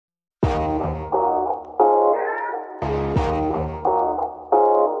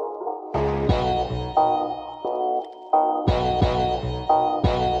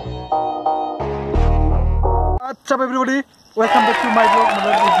What's up everybody? Welcome back to my vlog.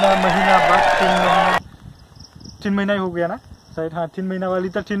 मतलब इतना महीना बाद 3 महीना ही हो गया ना शायद। हाँ 3 महीना वाली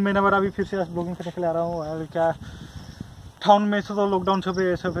तो 3 महीना बाद अभी फिर से ब्लॉगिंग करने के लिए आ रहा हूँ। और क्या टाउन में तो लॉकडाउन सब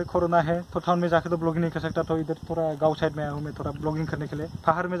है कोरोना है तो टाउन में जाके तो ब्लॉगिंग नहीं कर सकता। तो इधर थोड़ा गांव साइड में आया हूँ मैं थोड़ा ब्लॉगिंग करने के लिए।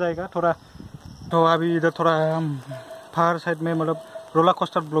 पहाड़ में जाएगा थोड़ा तो अभी इधर थोड़ा पहाड़ साइड में मतलब रोलर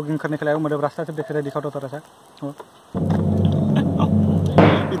कोस्टर ब्लॉगिंग करने के लिए आया हूँ। मतलब रास्ता से देख रहे दिखा थोड़ा सा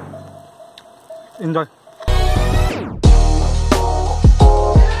एंजॉय।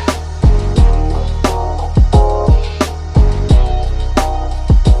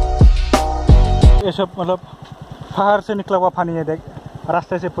 ये सब मतलब पहाड़ से निकला हुआ पानी है, देख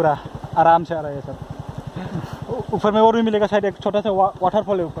रास्ते से पूरा आराम से आ रहा है ये सब। ऊपर में और भी मिलेगा शायद, एक छोटा सा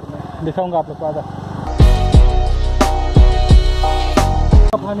वाटरफॉल है ऊपर में, दिखाऊंगा आप लोग को आधा।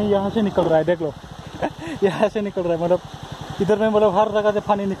 पानी यहाँ से निकल रहा है, देख लो यहाँ से निकल रहा है। मतलब इधर में मतलब हर जगह से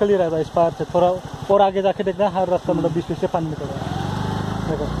पानी निकल ही रहा है इस पहाड़ से। थोड़ा और आगे जाके देखना हर रास्ता मतलब बीच से पानी निकल रहा है,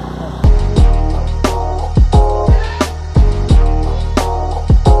 देखो।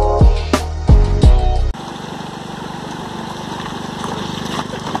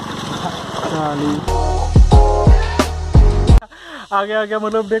 आगे आगे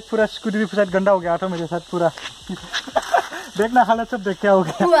मतलब देख पूरा स्कूटी भी शायद गंदा हो गया ऑटो मेरे साथ पूरा देखना हालत सब देख क्या हो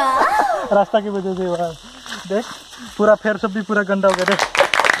गया रास्ता की वजह से। वहाँ देख पूरा फेर सब भी पूरा गंदा हो गया, देख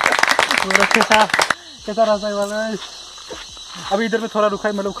पूरा कैसा रास्ता है वाला। अभी इधर में थोड़ा रुका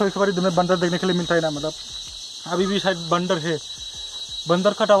है, मतलब कभी कभार इधर में बंदर देखने के लिए मिलता है ना। मतलब अभी भी शायद बंदर है,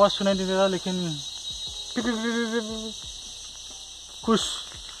 बंदर का आवाज़ सुनाई नहीं दे रहा लेकिन कुछ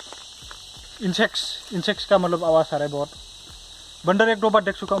इंसेक्ट्स का मतलब आवाज़ आ रहा है बहुत। बंदर एक दो बार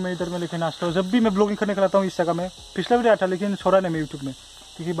देख चुका हूँ मैं इधर में, लेकिन आज तो जब भी मैं ब्लॉगिंग करने के आता हूँ इस जगह में, पिछले भी आया था लेकिन छोड़ा नहीं मैं यूट्यूब में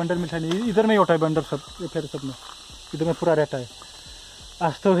क्योंकि बंदर मिलता नहीं। इधर में ही होता है बंदर सब, ये फिर सब में इधर में पूरा रहता है।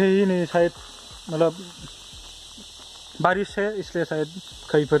 आज तो है ही नहीं शायद, मतलब बारिश है इसलिए शायद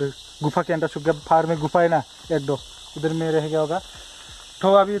कहीं पर गुफा के अंदर छुप गया। पहाड़ में गुफा है ना एक दो, उधर में रह गया होगा।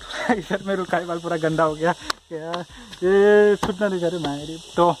 तो अभी इधर में रुका है, बाल पूरा गंदा हो गया क्या ये छूटना नहीं करे मायरी।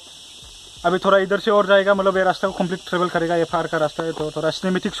 तो अभी थोड़ा इधर से और जाएगा, मतलब ये रास्ता को कंप्लीट ट्रेवल करेगा। ये पहाड़ का रास्ता है तो थोड़ा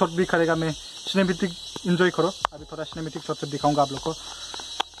सिनेमेटिक शॉट भी करेगा। मैं सिनेमेटिक एंजॉय करो। अभी थोड़ा सिनेमेटिक शॉट से दिखाऊंगा आप लोग को,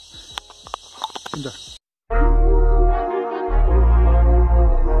 एंजॉय।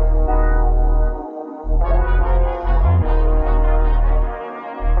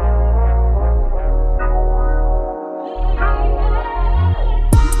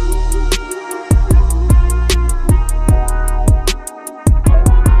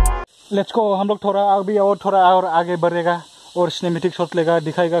 Let's go. हम लोग थोड़ा अभी और आगे बढ़ेगा और सिनेमेटिक शॉट लेगा,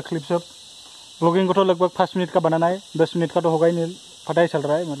 दिखाएगा क्लिप सब। ब्लॉगिंग को तो लगभग 5 मिनट का बनाना है, 10 मिनट का तो होगा ही नहीं, पता ही चल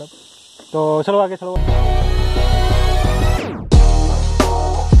रहा है मतलब। तो चलो आगे चलो।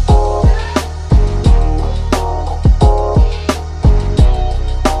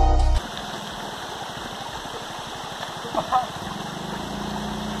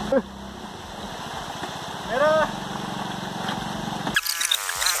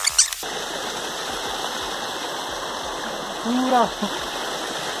 पूरा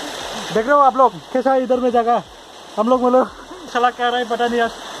देख रहे हो आप लोग कैसा है इधर में जगह। हम लोग मतलब चला क्या रहा है पता नहीं,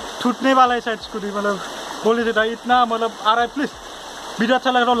 आज छूटने वाला है शायद स्कूटी। मतलब बोले देता इतना मतलब आ रहा है। प्लीज़ वीडियो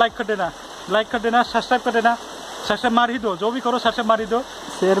अच्छा लग रहा हो लाइक कर देना, सब्सक्राइब कर देना। सब्सक्राइब मार ही दो, जो भी करो सब्सक्राइब मार ही दो,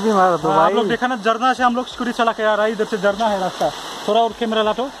 शेयर भी मार दो। आप लोग देखा ना झरना से हम लोग स्कूटी चला के आ रहा है, इधर से झरना है रास्ता। थोड़ा और कैमरा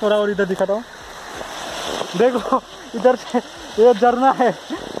लाटो, थोड़ा और इधर दिखाता हूँ, देखो इधर से ये झरना है,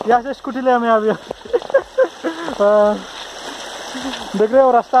 यहाँ से स्कूटी ले हमें अभी देख रहे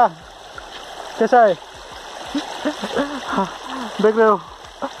हो रास्ता कैसा है देख रहे हो।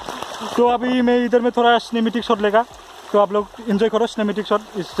 तो अभी मैं इधर में थोड़ा सिनेमेटिक शॉट लेगा, तो आप लोग एंजॉय करो सिनेमेटिक शॉट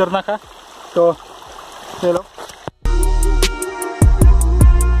इस झरना का। तो चलो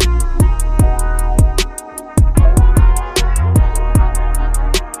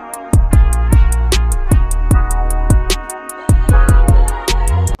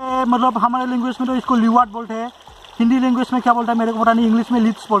मतलब हमारे लैंग्वेज में तो इसको लिवाट बोलते हैं, हिंदी लैंग्वेज में क्या बोलता है मेरे को पता नहीं, इंग्लिश में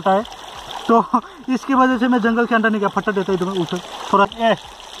लिट्स बोलता है। तो इसकी वजह से मैं जंगल के अंदर नहीं गया, फटा देता इधर ऊपर थोड़ा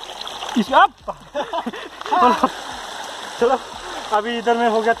चलो अभी इधर में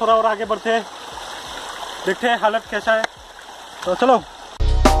हो गया, थोड़ा और आगे बढ़ते हैं, देखते हैं हालत कैसा है। तो चलो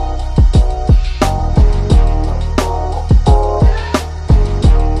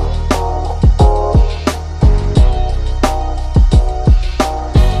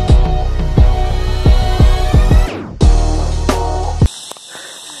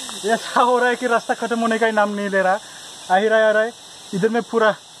ऐसा हो रहा है कि रास्ता खत्म होने का ही नाम नहीं ले रहा, आ ही रहा है। इधर में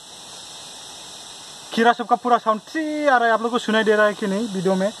पूरा खीरा सबका पूरा साउंड आ रहा है। आप लोग को सुनाई दे रहा है कि नहीं,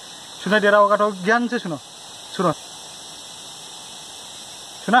 वीडियो में सुनाई दे रहा होगा तो ध्यान से सुनो, सुनो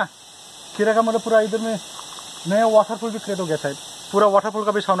सुना खीरा का मतलब पूरा इधर में नया वाटरफॉल भी क्रिएट हो गया शायद, पूरा वाटरफॉल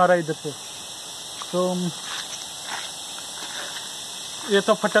का भी साउंड आ रहा है इधर से। तो ये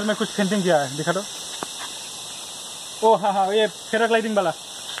तो पत्थर में कुछ पेंटिंग किया है, दिखा दो। ओ हाँ हाँ, ये पैराग्लाइडिंग वाला,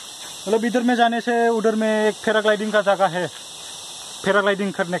 मतलब इधर में जाने से उधर में एक पैराग्लाइडिंग का जगह है,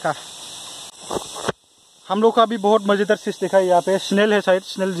 पैराग्लाइडिंग करने का। हम लोग का भी बहुत मजेदार चीज देखा है यहाँ पे, स्नेल है शायद,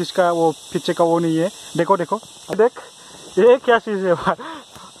 स्नेल जिसका वो पीछे का वो नहीं है, देखो देखो देख, ये क्या चीज है भाई,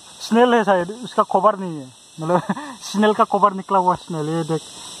 स्नेल है शायद, उसका कवर नहीं है, मतलब स्नेल का कवर निकला हुआ स्नेल, ये देख।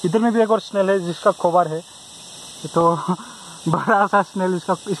 इधर में भी एक और स्नेल है जिसका कवर है, तो बड़ा सा स्नेल,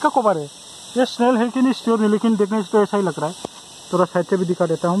 इसका कवर है। ये स्नेल है कि नहीं श्योर नहीं, लेकिन देखने से तो ऐसा ही लग रहा है। थोड़ा साइड से भी दिखा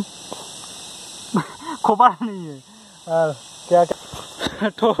देता हूँ, कवर नहीं है। क्या क्या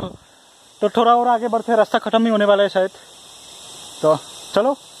तो थोड़ा और आगे बढ़ते, रास्ता खत्म ही होने वाला है शायद, तो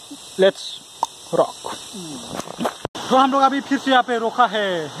चलो लेट्स रॉक। तो हम लोग अभी फिर से यहाँ पे रोका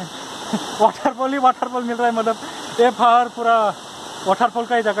है, वाटरफॉल ही वाटरफॉल मिल रहा है, मतलब ये बाहर पूरा वाटरफॉल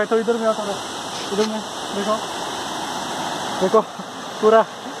का ही जगह है। तो इधर में आता है, इधर में देखो देखो पूरा,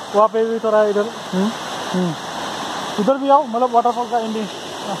 वहाँ पे भी थोड़ा इधर इधर भी आओ, मतलब वाटरफॉल का एंडिंग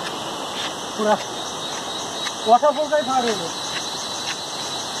पूरा वाटरफॉल का ही बाहर है।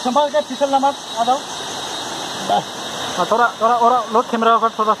 संभाल के फिसलना मत, आ जाओ। थोड़ा थोड़ा और लो कैमरा का,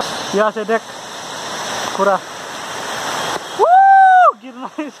 थोड़ा यहाँ से देख पूरा गिरना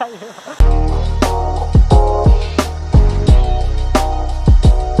ही चाहिए।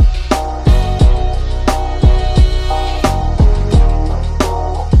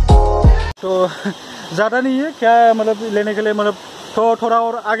 तो ज़्यादा नहीं है क्या, मतलब लेने के लिए, मतलब तो थोड़ा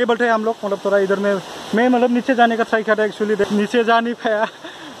और आगे बढ़े हम लोग, मतलब थोड़ा इधर में मैं मतलब नीचे जाने का ट्राई कर रहा एक्चुअली, नीचे जा नहीं पाया,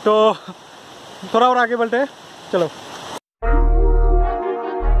 तो थोड़ा और आगे बढ़े, चलो।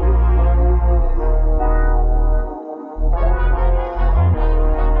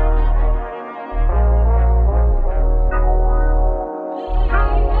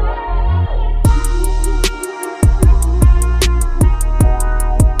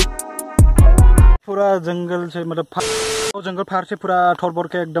 पूरा जंगल से, मतलब जंगल फाड़ से पूरा ठोर बोर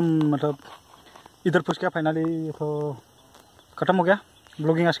के एकदम, मतलब इधर पूछ गया फाइनली, तो खत्म हो गया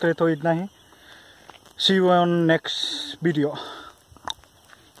ब्लॉगिंग आज के लिए। तो इतना ही, सी यू ऑन नेक्स्ट वीडियो।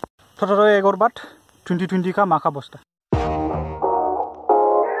 थोड़ा एक और बात, 2020 का माँ का बस्ता।